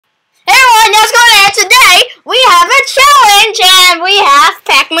we have a challenge, and we have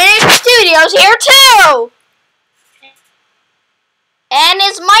Pac-Man Studios here too. And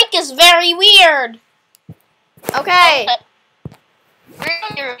his mic is very weird. Okay. We're going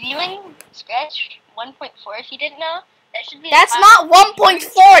to be reviewing Scratch 1.4 if you didn't know. That should be. That's not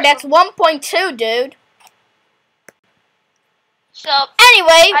 1.4, that's 1.2, dude. So,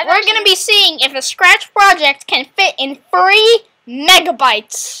 anyway, we're going to be seeing if a Scratch project can fit in 3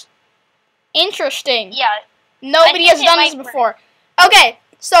 megabytes. Interesting. Yeah. Nobody has done this before. Okay,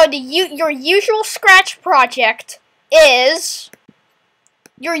 so your usual Scratch project is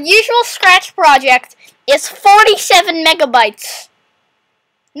 47 megabytes.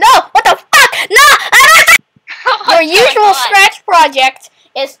 No, what the fuck? No! Your usual Scratch project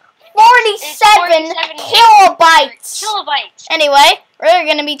is 47 kilobytes. Anyway, we're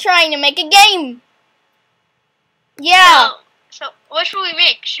gonna be trying to make a game. Yeah. So what should we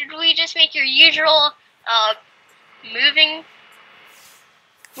make? Should we just make your usual moving?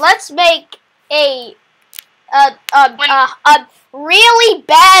 Let's make a really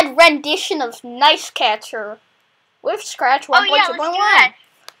bad rendition of Nice Catcher with Scratch 1.2.1.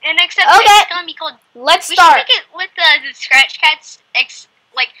 And except it's gonna be called. Let's start. We should make it with the Scratch Cats.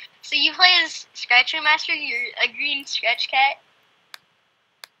 So you play as Scratcher Master. You're a green Scratch Cat.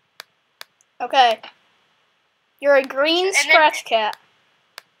 Okay. You're a green Scratch Cat.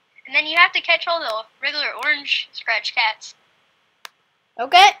 And then you have to catch all the regular orange Scratch Cats.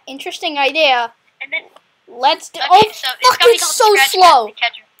 Okay, interesting idea. And then let's do. Okay, so it's so slow.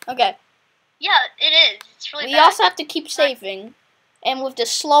 Okay. Yeah, it is. It's really bad. We also have to keep saving, and with the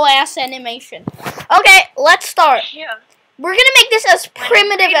slow ass animation. Okay, let's start. Yeah. We're gonna make this as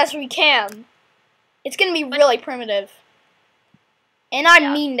primitive as we can. It's gonna be really primitive. And I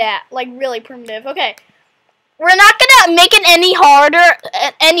mean that, like really primitive. Okay. We're not gonna make it any harder,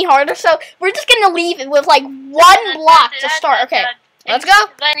 so we're just gonna leave it with like 1 block to start. Okay. Let's go.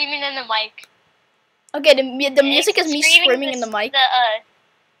 Screaming in the mic. Okay, the music is me screaming in the mic.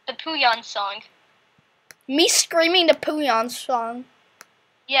 The Puyon song. Me screaming the Puyon song.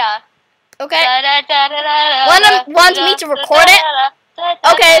 Yeah. Okay. Want me to record it?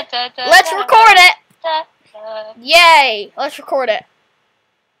 Okay, let's record it. Yay, let's record it.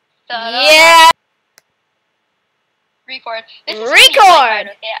 Yeah. Record.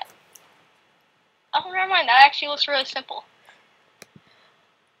 Record. Oh, never mind. That actually looks really simple.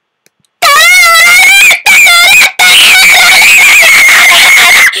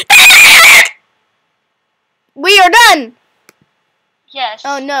 We are done. Yes.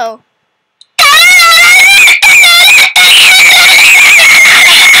 Oh no.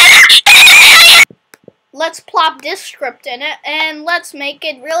 Let's plop this script in it and let's make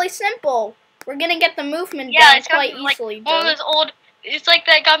it really simple. We're gonna get the movement down quite easily. One of those old. It's like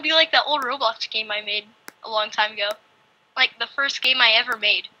that. Gotta be like that old Roblox game I made a long time ago. Like the first game I ever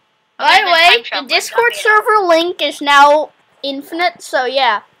made. By the way, the Discord server link is now infinite, so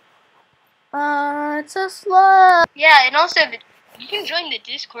yeah. It's so slow. Yeah, and also you can join the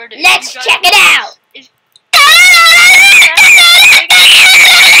Discord. Let's check it out.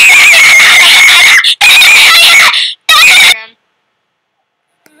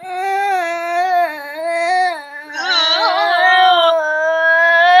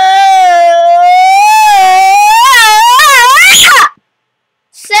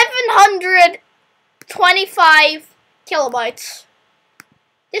 725 kilobytes.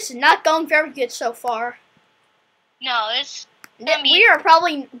 This is not going very good so far. No, we are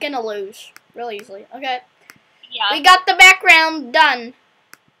probably gonna lose really easily. Okay. Yeah. We got the background done.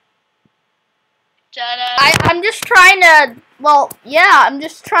 I'm just trying to.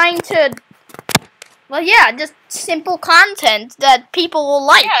 Just simple content that people will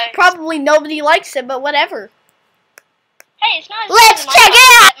like. Yeah, probably nobody likes it, but whatever. Hey, it's not. Let's check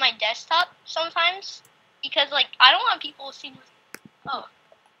it out. At my desktop sometimes because I don't want people to see. Oh.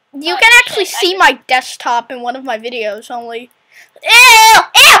 You can actually see my desktop in one of my videos only. Ew!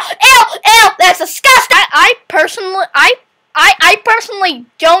 Ew! Ew! Ew! That's disgusting. I personally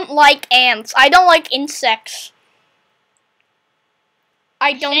don't like ants. I don't like insects.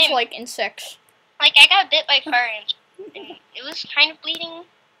 I don't like insects. I got bit by fire ants, and it was kind of bleeding.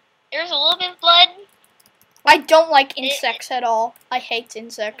 There was a little bit of blood. I don't like insects at all. I hate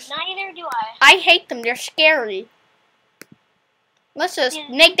insects. Neither do I. I hate them. They're scary. Let's just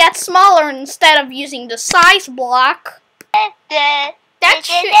make that smaller instead of using the size block. That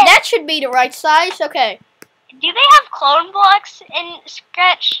should be the right size. Okay. Do they have clone blocks in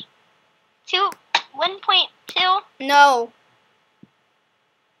Scratch 1.2? No.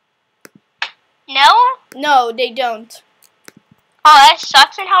 No? No, they don't. Oh, that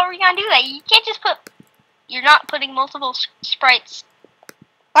sucks. And how are we gonna do that? You can't just put you're not putting multiple sprites.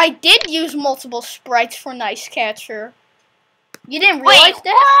 I did use multiple sprites for Nice Catcher. You didn't realize Wait,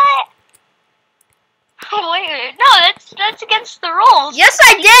 that? What? Wait, no, that's against the rules. Yes,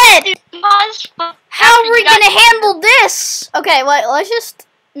 I did! How are we gonna handle this? Okay, let's just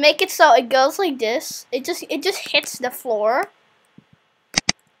make it so it goes like this. It just hits the floor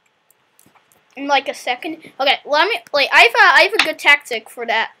in like a second. Okay, I have a good tactic for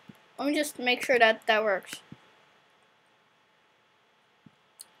that. Let me just make sure that works.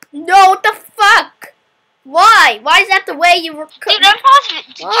 No, what the fuck? Why? Why is that the way you were? Dude, unpause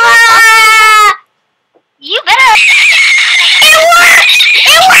it. Ah! You better. It works!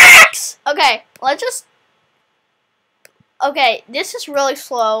 It works! Okay, let's just. Okay, this is really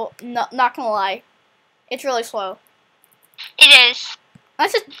slow. Not gonna lie, it's really slow. It is.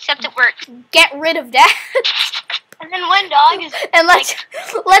 Let's just Except it works. get rid of that. And then one dog is. And let's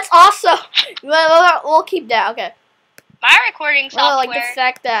also we'll keep that. Okay. My recording software. Well, like the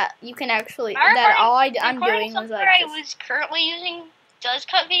fact that you can actually that all I'm doing was like I was currently using does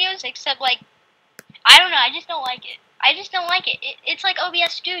cut videos, except like I don't know. I just don't like it. I just don't like it. It's like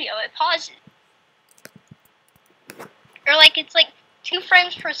OBS Studio. It pauses, or like it's like 2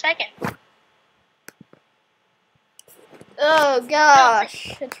 frames per second. Oh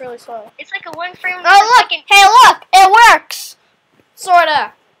gosh, it's really slow. It's like a 1 frame per look! second. Hey, look! It works,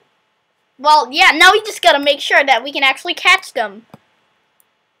 sorta. Well, yeah. Now we just gotta make sure that we can actually catch them.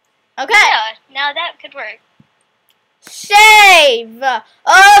 Okay. Yeah. Now that could work. Save.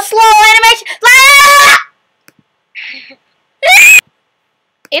 Oh, slow animation.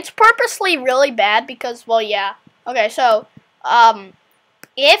 It's purposely really bad because, well, yeah. Okay, so,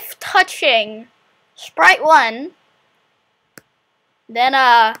 if touching Sprite 1, then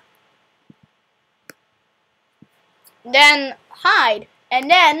hide, and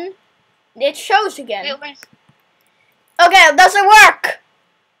then it shows again. Okay, it doesn't work.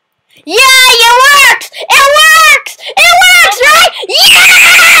 Yeah, it works! It works! It works, right?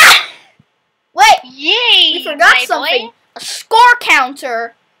 Yeah! Wait, yay! we forgot something. Boy. A score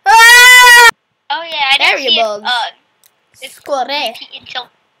counter. Ah! Oh yeah, I didn't Variables. see it. Score. Until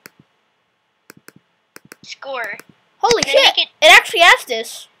score. Holy shit! It actually has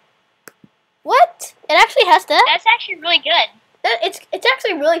this. What? It actually has that? That's actually really good. It's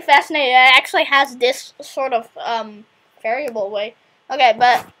actually really fascinating. It actually has this sort of variable way. Okay,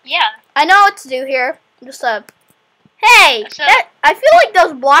 but yeah, I know what to do here. Just hey, so, I feel like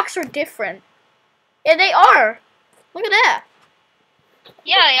those blocks are different. Yeah, they are. Look at that.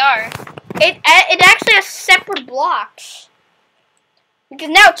 Yeah, they are. It actually has separate blocks. Because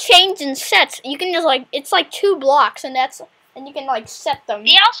now change in sets. You can just like it's like 2 blocks, and you can like set them.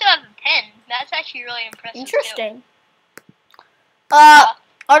 They also have a pen. That's actually really impressive. Interesting. Too.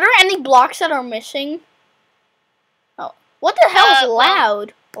 Are there any blocks that are missing? Oh, what the hell is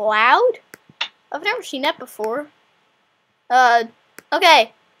loud? Loud? I've never seen that before.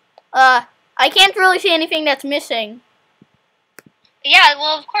 Okay. I can't really see anything that's missing. Yeah,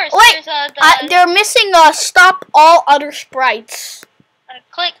 well, of course. Wait, there's they're missing stop all other sprites.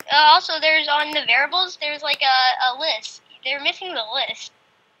 Click. Also, there's on the variables. There's like a list. They're missing the list.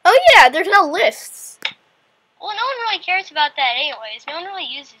 Oh yeah, there's no lists. Well, no one really cares about that, anyways. No one really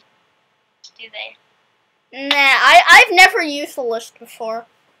uses it, do they? Nah, I've never used the list before.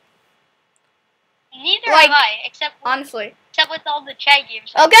 Neither have I, except with all the chat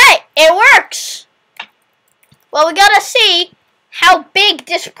games. Okay, it works. Well, we gotta see how big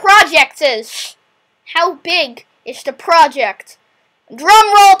this project is. How big is the project?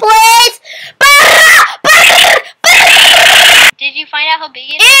 Drum roll, please! Did you find out how big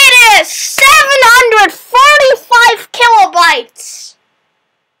it is? It is 745 kilobytes.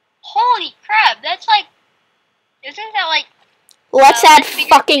 Holy crap! That's like, isn't that like? Let's add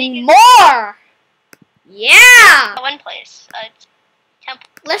fucking more. Yeah. One place. Temple.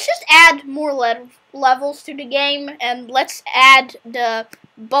 Let's just add more levels to the game, and let's add the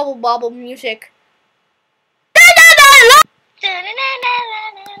bubble music.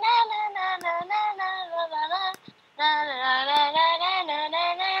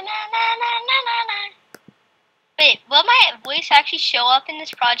 Wait, will my voice actually show up in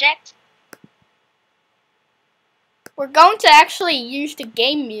this project? We're going to actually use the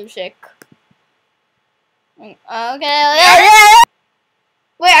game music. Okay.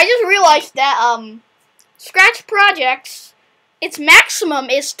 Wait, I just realized that Scratch projects, its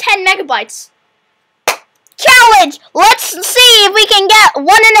maximum is 10 megabytes. Challenge! Let's see if we can get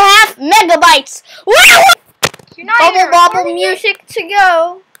 1.5 megabytes. Woo! Bubble music to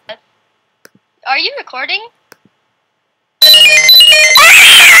go. Are you recording?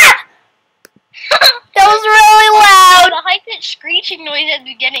 That was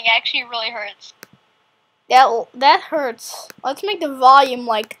actually really hurts. That hurts. Let's make the volume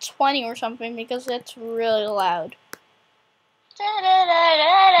like 20 or something because it's really loud. Yeah!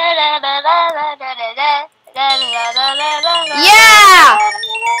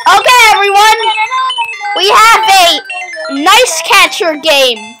 Okay, everyone. We have a nice catcher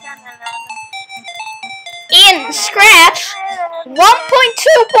game. In Scratch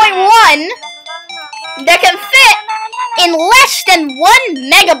 1.2.1 that can fit in less than 1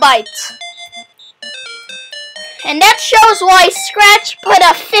 megabyte. And that shows why Scratch put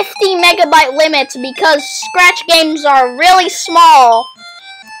a 50 megabyte limit, because Scratch games are really small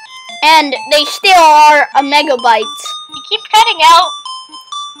and they still are a megabyte. You keep cutting out.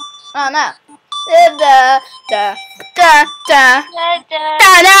 Oh no. Da da da da da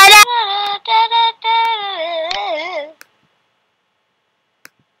da da.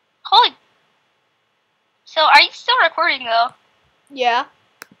 Holy. So, are you still recording though? Yeah.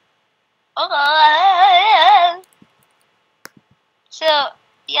 Oh. So,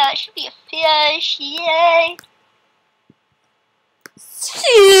 yeah, it should be a fish. Yay.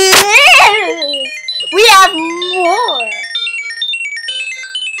 We have more.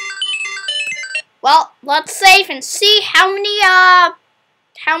 Well, let's save and see how many, how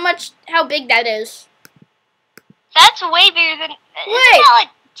big that is. That's way bigger than. Wait. Isn't that like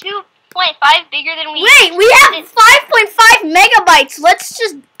 2.5 bigger than we? Wait, we have 5.5 megabytes. Let's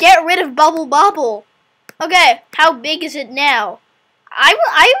just get rid of Bubble Bobble. Okay, how big is it now?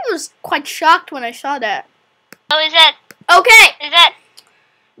 I was quite shocked when I saw that. Oh, is that? Okay. Is that?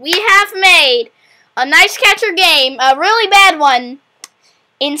 We have made a nice catcher game, a really bad one,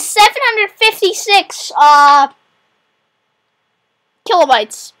 in 756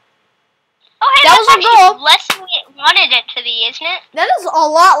 kilobytes. Oh, hey, That that's was our actually goal. less than we wanted it to be, isn't it? That is a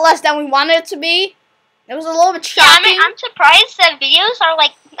lot less than we wanted it to be. It was a little bit Yeah, shocking. I'm surprised that videos are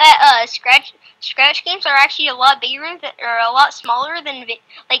like Scratch games are actually a lot bigger or a lot smaller than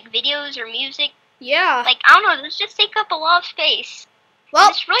like videos or music. Yeah. Like, I don't know, those just take up a lot of space. Well,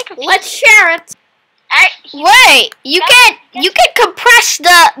 it's really confusing. let's share it. Alright, Wait, you can compress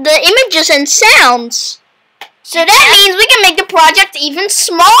the images and sounds. So that means we can make the project even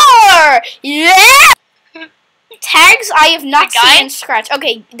smaller. Yeah. Tags I have not seen in Scratch.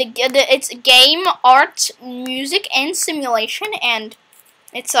 Okay, it's game, art, music, and simulation, and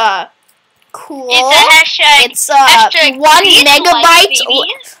it's cool. It's a hashtag. It's hashtag 1 megabyte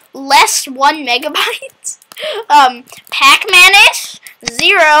babies. less 1 megabyte. Pacman-ish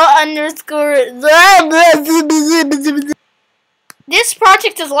 0_. This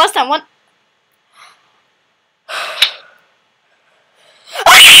project is less than 1.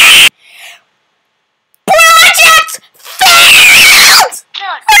 Project failed!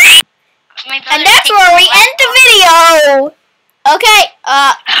 And that's where we end the video. Okay,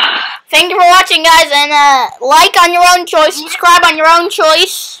 thank you for watching, guys, and like on your own choice, subscribe on your own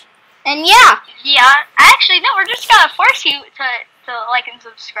choice, and yeah. Yeah, actually, no, we're just gonna force you to like and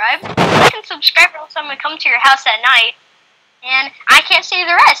subscribe. Like and subscribe, or else I'm gonna come to your house at night, and I can't say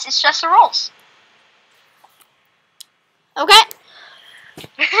the rest. It's just the rules. Okay.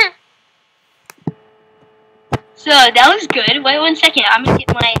 So that was good. Wait 1 second. I'm gonna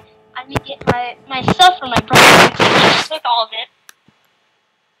get my stuff from my brother. Just with all of it.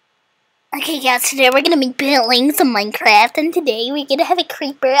 Okay, guys, today we're gonna make buildings in Minecraft, and today we're gonna have a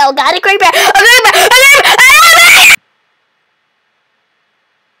creeper. Oh god, a creeper! A creeper! A creeper! A creeper!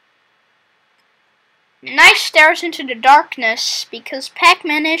 Nice stares into the darkness because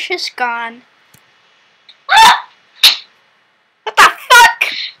Pac-Man-ish is gone. What the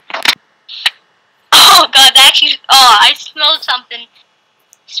fuck? Oh god, that actually. Oh, I smelled something. It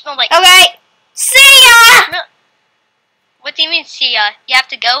smelled like. Okay, see ya! What do you mean, see ya? You have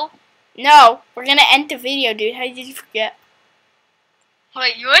to go? No, we're gonna end the video, dude. How did you forget?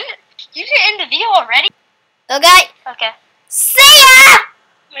 Wait, you didn't end the video already? Okay. Okay. See ya!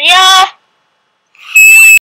 Yeah.